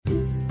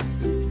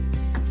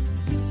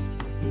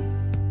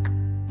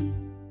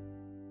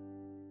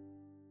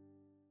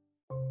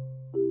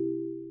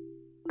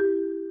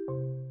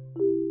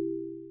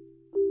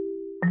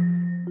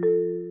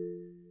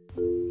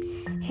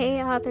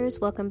authors,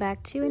 welcome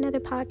back to another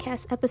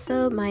podcast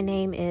episode. My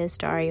name is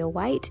Daria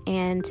White,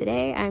 and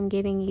today I'm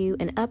giving you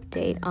an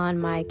update on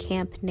my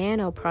Camp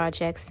Nano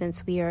project.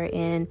 Since we are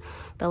in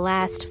the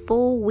last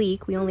full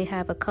week, we only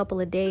have a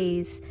couple of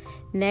days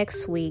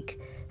next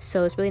week,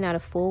 so it's really not a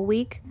full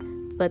week,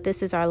 but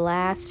this is our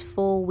last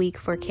full week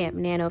for Camp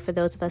Nano for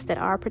those of us that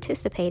are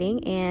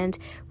participating. And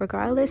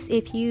regardless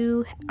if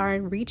you are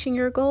reaching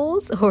your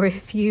goals or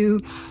if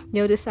you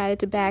decided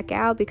to back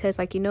out because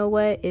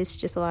it's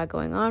just a lot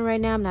going on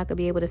right now, I'm not gonna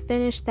be able to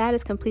finish, that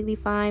is completely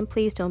fine.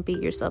 Please don't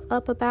beat yourself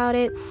up about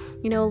it.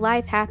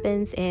 Life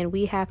happens and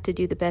we have to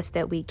do the best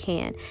that we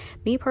can.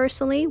 Me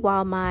personally,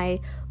 while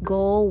my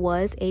goal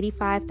was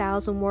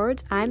 85,000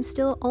 words, I'm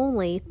still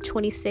only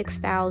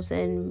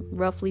 26,000,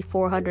 roughly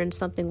 400 and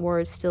something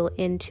words still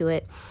into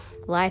it.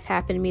 Life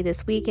happened to me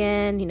this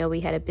weekend. We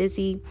had a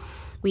busy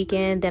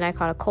weekend. Then I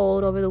caught a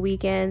cold over the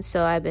weekend,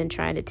 so I've been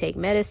trying to take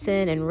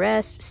medicine and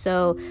rest.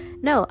 So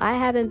no, I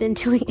haven't been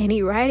doing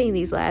any writing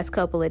these last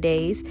couple of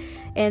days,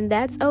 and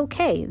that's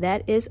okay.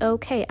 That is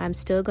okay. I'm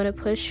still going to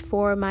push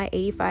for my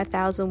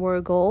 85,000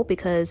 word goal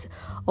because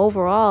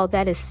overall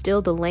that is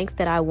still the length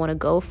that I want to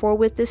go for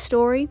with this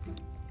story.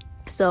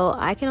 So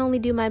I can only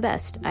do my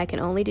best.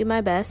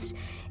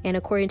 And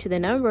according to the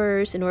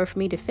numbers, in order for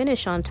me to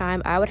finish on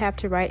time, I would have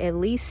to write at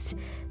least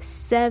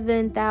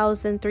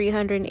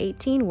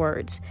 7,318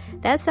 words.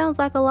 That sounds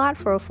like a lot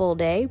for a full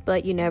day,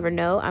 but you never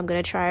know. I'm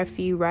going to try a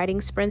few writing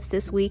sprints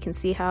this week and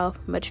see how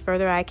much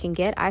further I can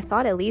get. I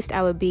thought at least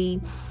I would be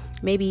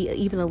maybe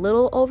even a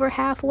little over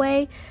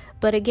halfway.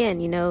 But again,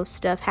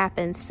 stuff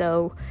happens.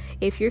 So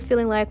if you're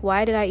feeling like,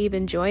 why did I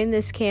even join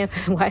this camp?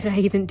 Why did I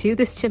even do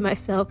this to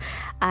myself?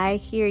 I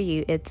hear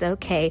you. It's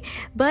okay.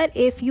 But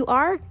if you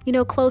are,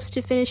 close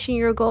to finishing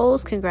your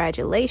goals,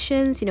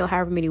 congratulations.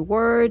 However many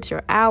words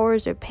or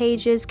hours or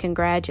pages,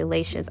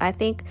 congratulations. I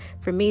think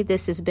for me,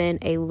 this has been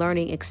a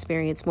learning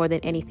experience more than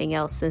anything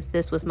else, since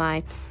this was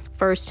my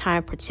first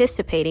time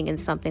participating in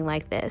something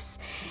like this.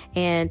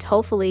 And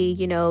hopefully,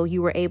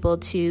 you were able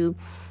to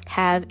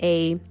have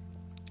a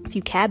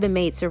few cabin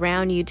mates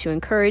around you to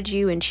encourage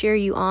you and cheer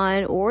you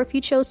on, or if you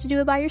chose to do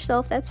it by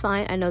yourself, that's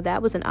fine. I know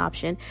that was an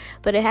option,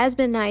 but it has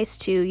been nice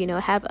to,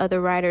 have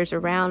other writers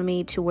around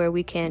me to where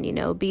we can,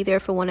 be there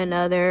for one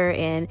another.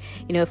 And,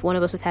 if one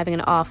of us was having an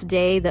off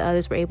day, the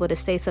others were able to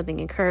say something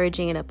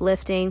encouraging and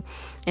uplifting,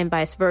 and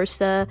vice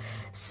versa.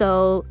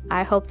 So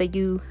I hope that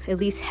you at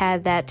least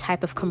had that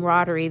type of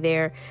camaraderie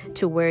there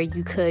to where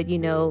you could,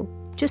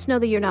 just know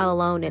that you're not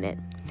alone in it.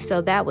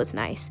 So that was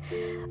nice.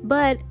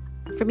 But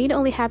for me to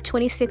only have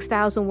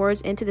 26,000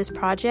 words into this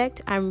project,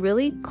 I'm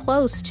really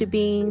close to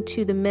being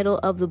to the middle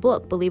of the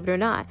book, believe it or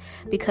not,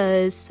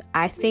 because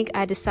I think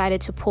I decided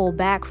to pull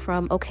back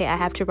from, I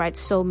have to write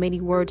so many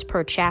words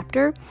per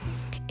chapter,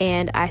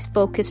 and I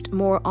focused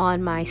more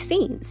on my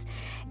scenes,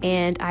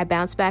 and I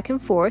bounced back and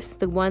forth.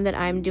 The one that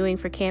I'm doing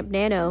for Camp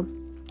Nano,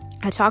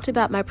 I talked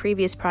about my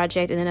previous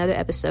project in another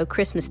episode,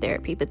 Christmas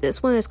Therapy, but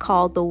this one is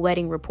called The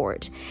Wedding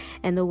Report.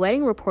 And The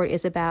Wedding Report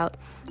is about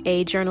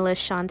a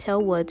journalist,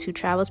 Chantel Woods, who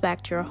travels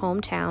back to her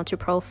hometown to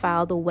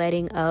profile the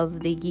wedding of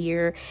the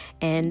year.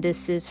 And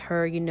this is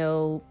her,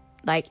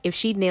 if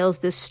she nails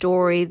this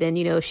story, then,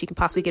 she can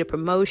possibly get a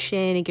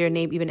promotion and get her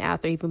name even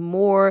out there even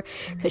more,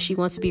 because she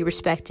wants to be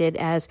respected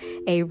as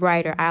a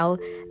writer.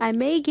 I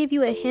may give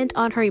you a hint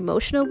on her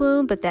emotional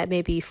wound, but that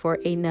may be for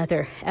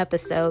another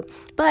episode.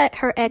 But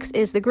her ex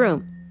is the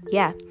groom.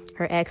 Yeah,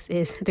 her ex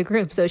is the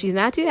groom. So she's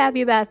not too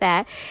happy about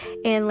that.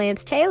 And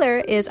Lance Taylor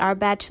is our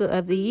Bachelor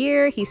of the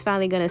Year. He's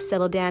finally going to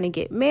settle down and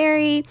get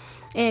married.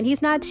 And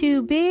he's not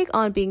too big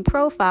on being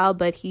profiled,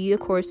 but he, of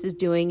course, is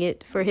doing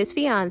it for his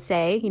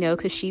fiance,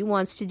 because she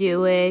wants to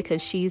do it,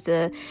 because she's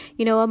a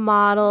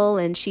model,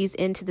 and she's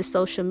into the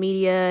social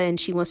media, and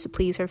she wants to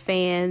please her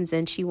fans,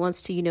 and she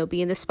wants to,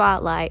 be in the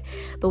spotlight.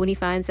 But when he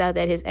finds out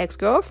that his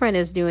ex-girlfriend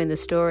is doing the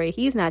story,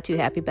 he's not too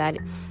happy about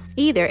it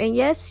either. And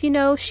yes,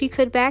 she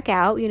could back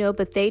out,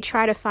 but they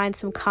try to find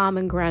some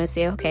common ground and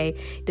say, okay,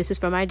 this is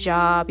for my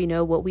job.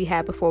 What we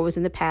had before was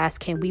in the past.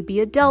 Can we be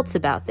adults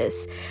about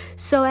this?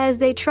 So as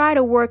they try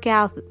to work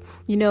out,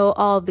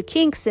 all the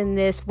kinks in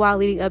this while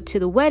leading up to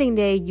the wedding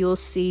day, you'll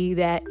see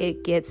that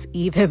it gets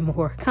even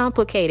more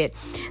complicated.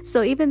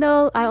 So even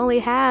though I only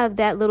have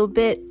that little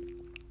bit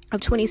of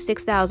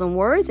 26,000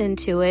 words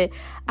into it,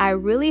 I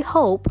really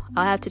hope,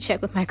 I'll have to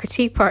check with my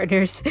critique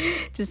partners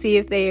to see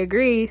if they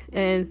agree,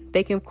 and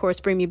they can of course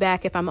bring me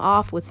back if I'm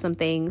off with some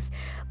things,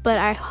 but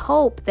I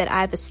hope that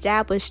I've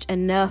established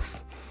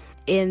enough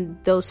in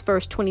those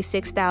first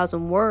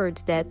 26,000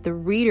 words that the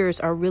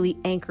readers are really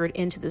anchored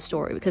into the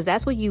story, because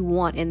that's what you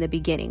want in the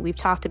beginning. We've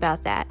talked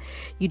about that.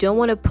 You don't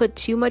want to put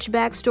too much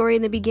backstory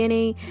in the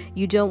beginning.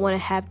 You don't want to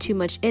have too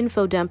much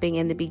info dumping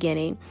in the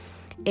beginning.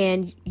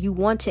 And you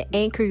want to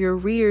anchor your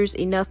readers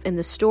enough in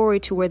the story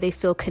to where they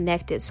feel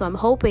connected. So I'm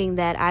hoping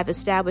that I've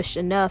established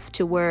enough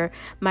to where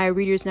my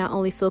readers not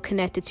only feel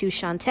connected to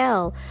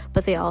Chantel,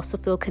 but they also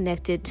feel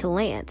connected to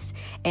Lance.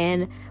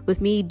 And with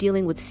me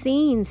dealing with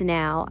scenes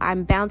now,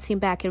 I'm bouncing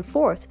back and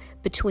forth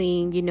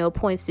between,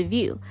 points of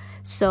view.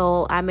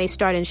 So I may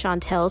start in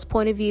Chantel's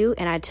point of view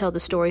and I tell the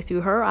story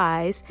through her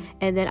eyes,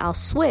 and then I'll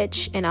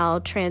switch and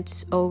I'll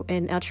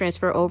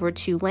transfer over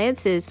to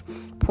Lance's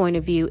point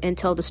of view and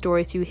tell the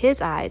story through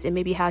his eyes and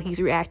maybe how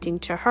he's reacting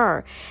to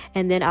her.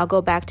 And then I'll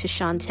go back to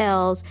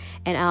Chantel's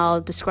and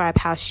I'll describe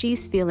how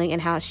she's feeling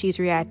and how she's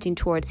reacting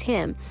towards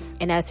him.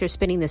 And as they're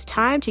spending this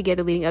time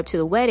together leading up to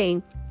the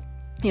wedding,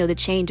 the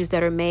changes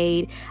that are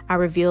made, I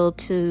reveal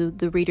to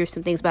the reader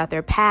some things about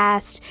their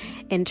past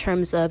in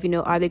terms of,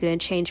 are they going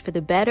to change for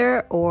the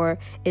better, or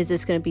is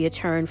this going to be a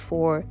turn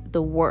for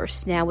the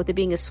worse? Now, with it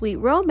being a sweet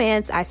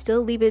romance, I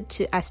still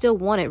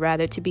want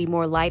it to be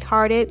more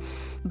lighthearted,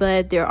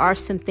 but there are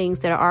some things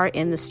that are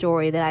in the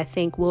story that I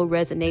think will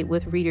resonate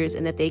with readers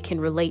and that they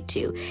can relate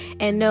to.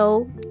 And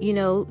no,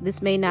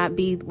 this may not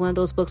be one of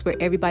those books where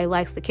everybody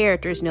likes the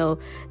characters. No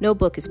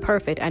book is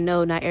perfect. I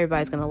know not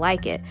everybody's going to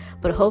like it,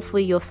 but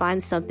hopefully you'll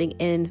find something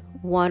in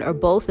one or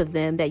both of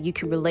them that you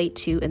can relate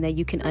to and that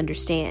you can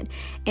understand.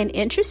 And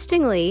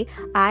interestingly,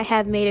 I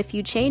have made a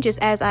few changes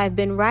as I've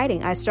been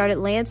writing. I started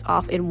Lance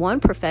off in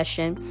one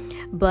profession,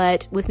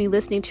 but with me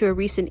listening to a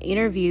recent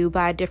interview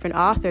by a different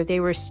author, they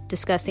were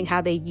discussing how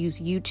they use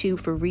YouTube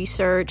for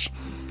research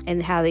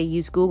and how they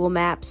use Google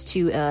Maps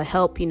to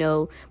help,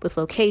 with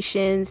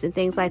locations and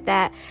things like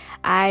that.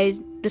 I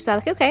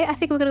decided, okay, I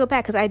think we're going to go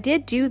back, because I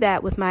did do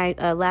that with my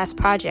last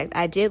project.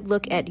 I did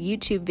look at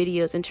YouTube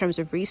videos in terms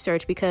of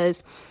research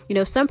because,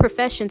 some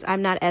professions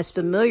I'm not as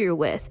familiar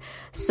with.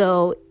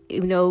 So,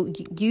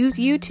 use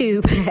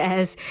YouTube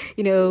as,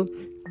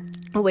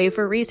 a way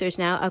for research.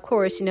 Now, of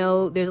course, there's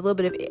a little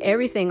bit of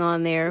everything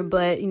on there,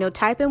 but,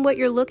 type in what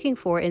you're looking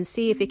for and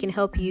see if it can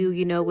help you,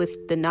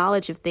 with the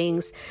knowledge of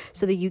things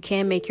so that you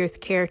can make your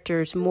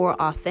characters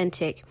more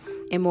authentic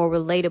and more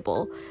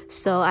relatable.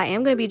 So I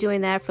am going to be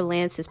doing that for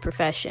Lance's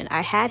profession.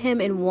 I had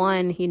him in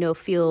one,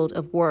 field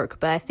of work,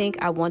 but I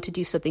think I want to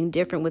do something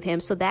different with him.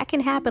 So that can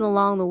happen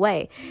along the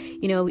way.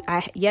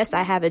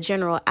 I have a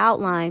general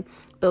outline,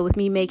 but with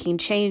me making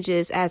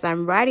changes as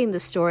I'm writing the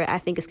story, I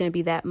think it's going to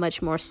be that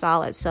much more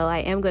solid. So I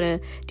am going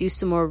to do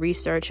some more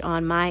research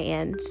on my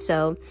end.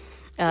 So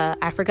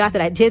I forgot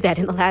that I did that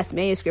in the last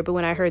manuscript, but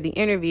when I heard the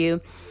interview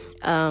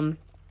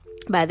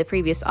by the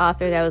previous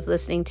author that I was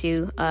listening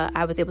to,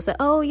 I was able to say,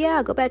 oh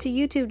yeah, go back to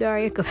YouTube,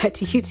 Daria, go back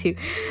to YouTube.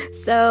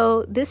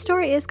 So this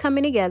story is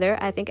coming together.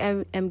 I think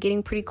I'm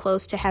getting pretty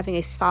close to having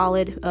a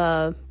solid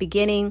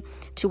beginning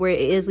to where it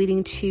is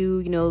leading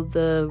to,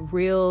 the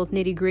real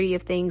nitty gritty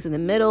of things in the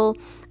middle.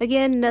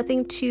 Again,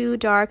 nothing too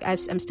dark.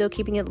 I'm still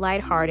keeping it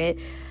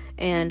lighthearted.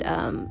 And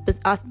but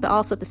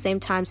also at the same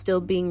time still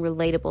being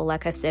relatable,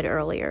 like I said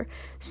earlier.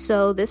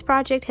 So this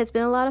project has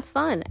been a lot of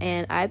fun,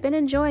 and I've been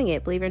enjoying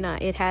it. Believe it or not,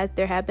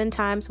 there have been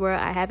times where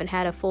I haven't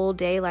had a full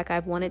day like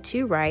I've wanted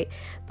to write,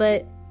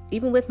 but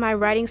even with my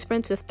writing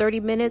sprints of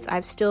 30 minutes,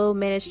 I've still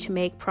managed to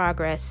make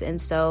progress.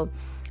 And so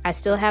I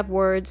still have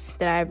words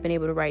that I've been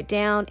able to write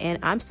down, and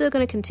I'm still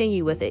going to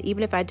continue with it.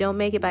 Even if I don't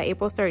make it by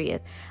April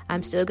 30th,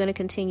 I'm still going to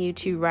continue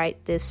to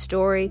write this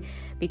story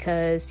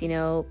because,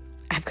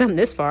 I've come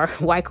this far.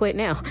 Why quit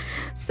now?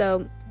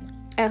 So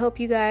I hope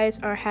you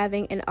guys are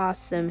having an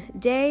awesome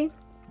day.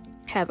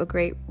 Have a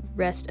great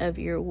rest of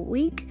your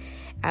week.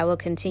 I will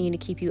continue to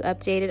keep you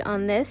updated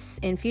on this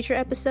in future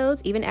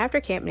episodes. Even after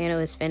Camp Nano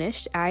is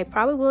finished, I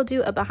probably will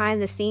do a behind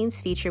the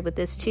scenes feature with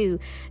this too,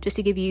 just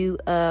to give you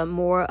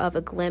more of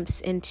a glimpse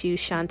into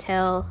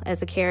Chantel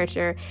as a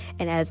character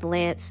and as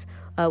Lance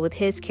with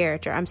his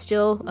character. I'm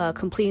still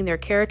completing their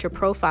character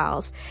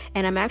profiles,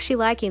 and I'm actually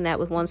liking that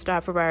with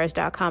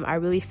OneStopForWriters.com. I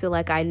really feel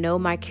like I know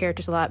my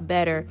characters a lot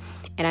better,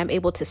 and I'm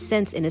able to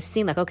sense in a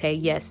scene like, okay,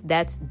 yes,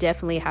 that's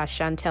definitely how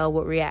Chantel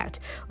would react,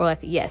 or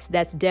like, yes,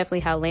 that's definitely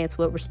how Lance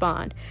would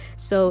respond.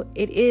 So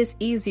it is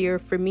easier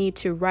for me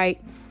to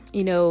write,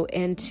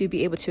 and to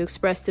be able to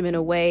express them in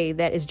a way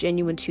that is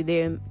genuine to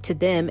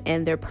them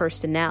and their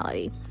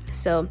personality.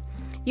 So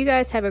you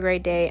guys have a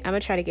great day. I'm going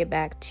to try to get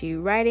back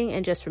to writing.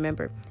 And just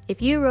remember,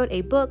 if you wrote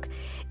a book,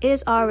 it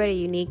is already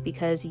unique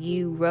because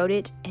you wrote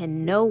it,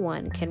 and no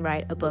one can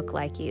write a book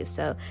like you.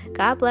 So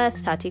God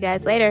bless. Talk to you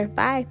guys later.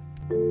 Bye.